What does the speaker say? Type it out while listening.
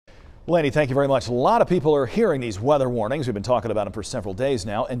Blaney, thank you very much. A lot of people are hearing these weather warnings. We've been talking about them for several days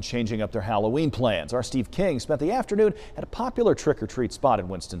now and changing up their Halloween plans. Our Steve King spent the afternoon at a popular trick-or-treat spot in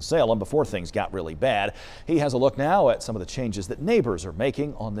Winston-Salem before things got really bad. He has a look now at some of the changes that neighbors are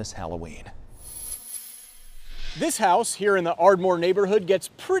making on this Halloween. This house here in the Ardmore neighborhood gets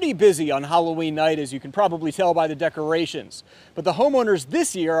pretty busy on Halloween night, as you can probably tell by the decorations. But the homeowners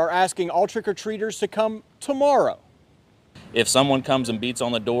this year are asking all trick-or-treaters to come tomorrow. If someone comes and beats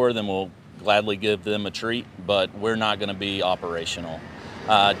on the door, then we'll gladly give them a treat, but we're not going to be operational.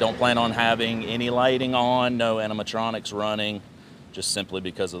 Don't plan on having any lighting on, no animatronics running, just simply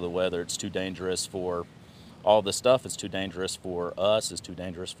because of the weather. It's too dangerous for all the stuff. It's too dangerous for us. It's too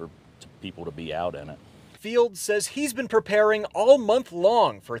dangerous for people to be out in it. Fields says he's been preparing all month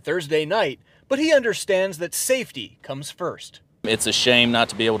long for Thursday night, but he understands that safety comes first. It's a shame not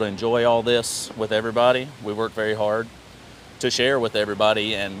to be able to enjoy all this with everybody. We work very hard to share with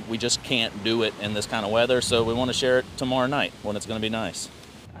everybody, and we just can't do it in this kind of weather, so we want to share it tomorrow night when it's going to be nice.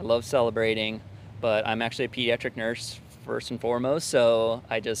 I love celebrating, but I'm actually a pediatric nurse first and foremost, so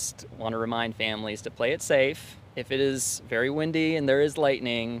I just want to remind families to play it safe. If it is very windy and there is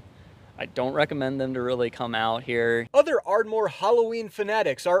lightning, I don't recommend them to really come out here. Other Ardmore Halloween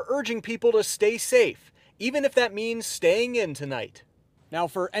fanatics are urging people to stay safe, even if that means staying in tonight. Now,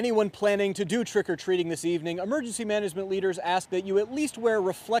 for anyone planning to do trick-or-treating this evening, emergency management leaders ask that you at least wear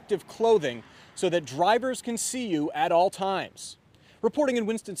reflective clothing so that drivers can see you at all times. Reporting in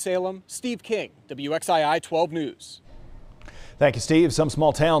Winston-Salem, Steve King, WXII 12 News. Thank you, Steve. Some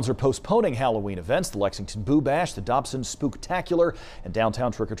small towns are postponing Halloween events. The Lexington Boo Bash, the Dobson Spooktacular, and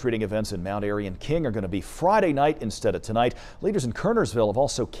downtown trick-or-treating events in Mount Airy and King are going to be Friday night instead of tonight. Leaders in Kernersville have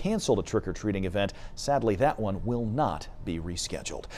also canceled a trick-or-treating event. Sadly, that one will not be rescheduled.